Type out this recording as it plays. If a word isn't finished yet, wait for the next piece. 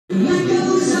Wonderpants,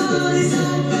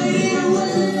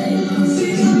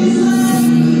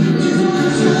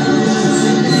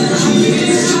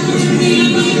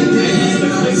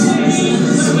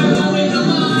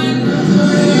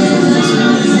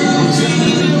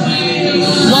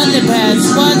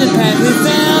 we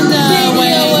found our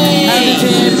way. How the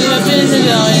trip to a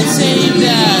physical and save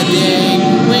the day.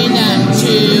 We're not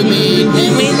too big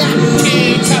and we're not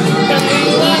too tough, but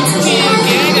we want to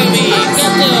get away.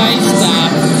 Got the right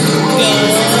stuff. Go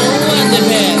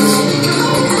Wonderpants.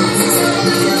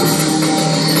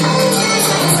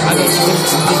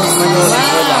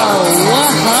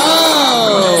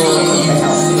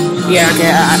 Yeah,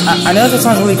 okay, I know that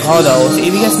sounds really cool though. So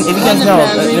if you guys know,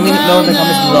 let me know in the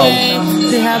comments below.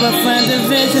 To have a fun to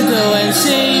visit and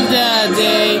save the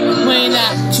day. We're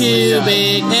not too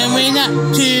big and we're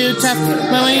not too tough, but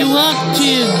when we walk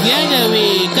together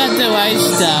we got the right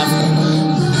stuff.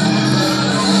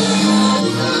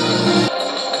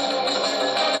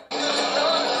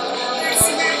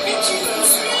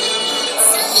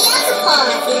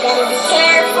 You better be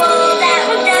careful, that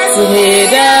one doesn't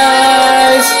hit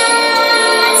us,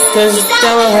 'cause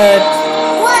that will hurt.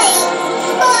 Wait,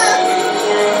 look!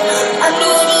 A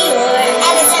meteor,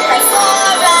 and it's right for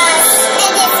us.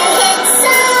 And if it hits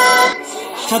us,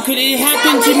 how could it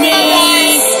happen to me?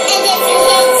 And if it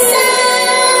hits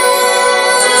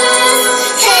us,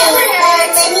 hey,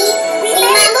 Lenny,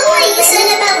 remember what you said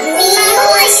about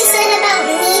meteors?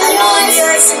 A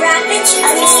meteor's a rocket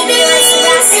shooting space.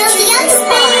 So the other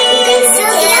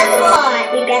part,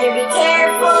 we better be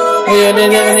careful. You're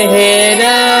gonna hit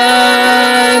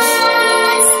us.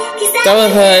 That will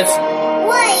hurt.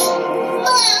 Wait,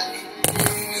 look.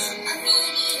 A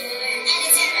meteor, and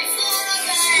it's right for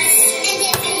us. And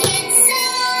if it hits us.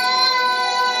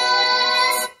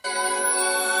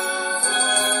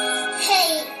 Hey,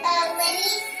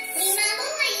 Lenny, remember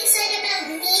what you said about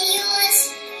meteors?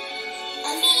 A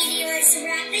meteor's a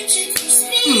rocket shooting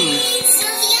space. So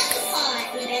the